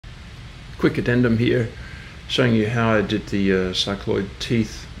quick addendum here showing you how I did the cycloid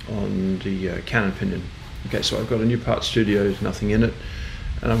teeth on the cannon pinion. Okay, so I've got a new part studio, nothing in it,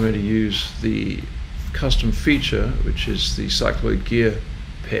 and I'm going to use the custom feature, which is the cycloid gear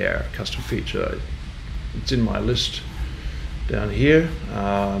pair custom feature. It's in my list down here,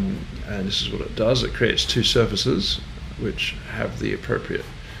 and this is what it does. It creates two surfaces which have the appropriate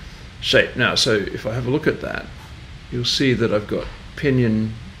shape. Now, so if I have a look at that, you'll see that I've got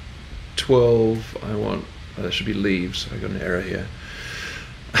pinion 12, that should be leaves, I got an error here,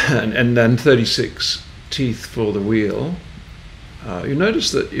 and then 36 teeth for the wheel. You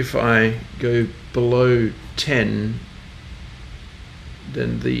notice that if I go below 10,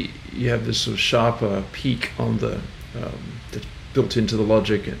 then you have this sort of sharper peak on the that's built into the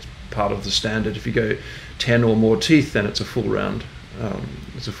logic. It's part of the standard. If you go 10 or more teeth, then it's a full round.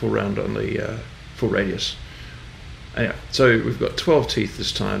 It's a full round on the full radius. Anyway, so we've got 12 teeth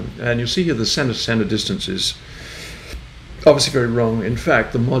this time, and you'll see here the center distance is obviously very wrong. In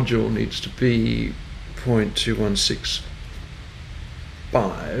fact, the module needs to be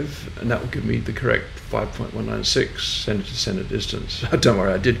 0.2165, and that will give me the correct 5.196 center to center distance. Don't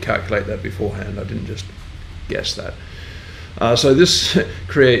worry, I did calculate that beforehand. I didn't just guess that. So this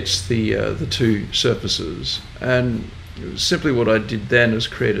creates the two surfaces, and simply what I did then is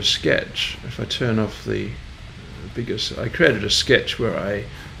create a sketch. If I turn off the biggest, I created a sketch where I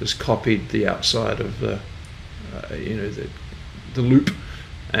just copied the outside of the the loop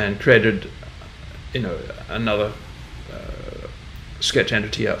and created another sketch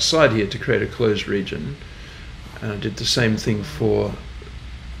entity outside here to create a closed region. And I did the same thing for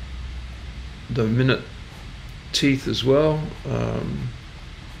the minute teeth as well.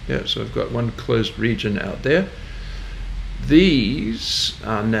 Yeah, so I've got one closed region out there. These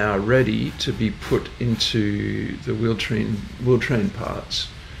are now ready to be put into the wheel train parts,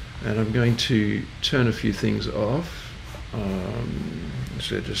 and I'm going to turn a few things off.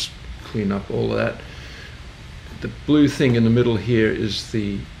 So just clean up all of that. The blue thing in the middle here is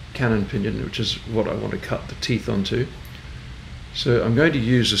the cannon pinion, which is what I want to cut the teeth onto. So I'm going to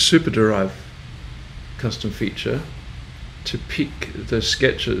use a super derive custom feature to pick the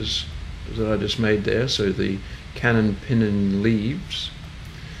sketches that I just made there, so the cannon pinion leaves.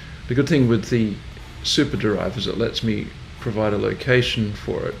 The good thing with the super derive is it lets me provide a location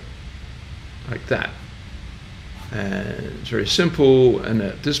for it like that, and it's very simple. And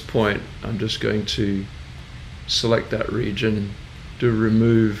at this point I'm just going to select that region, do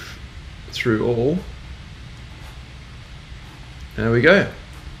remove through all. There we go.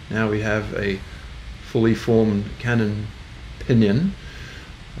 Now we have a fully formed cannon pinion.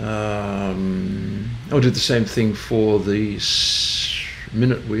 I'll do the same thing for the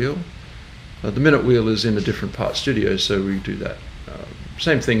minute wheel. The minute wheel is in a different part studio, so we do that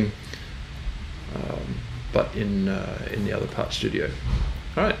same thing, but in the other part studio.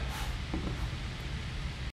 All right.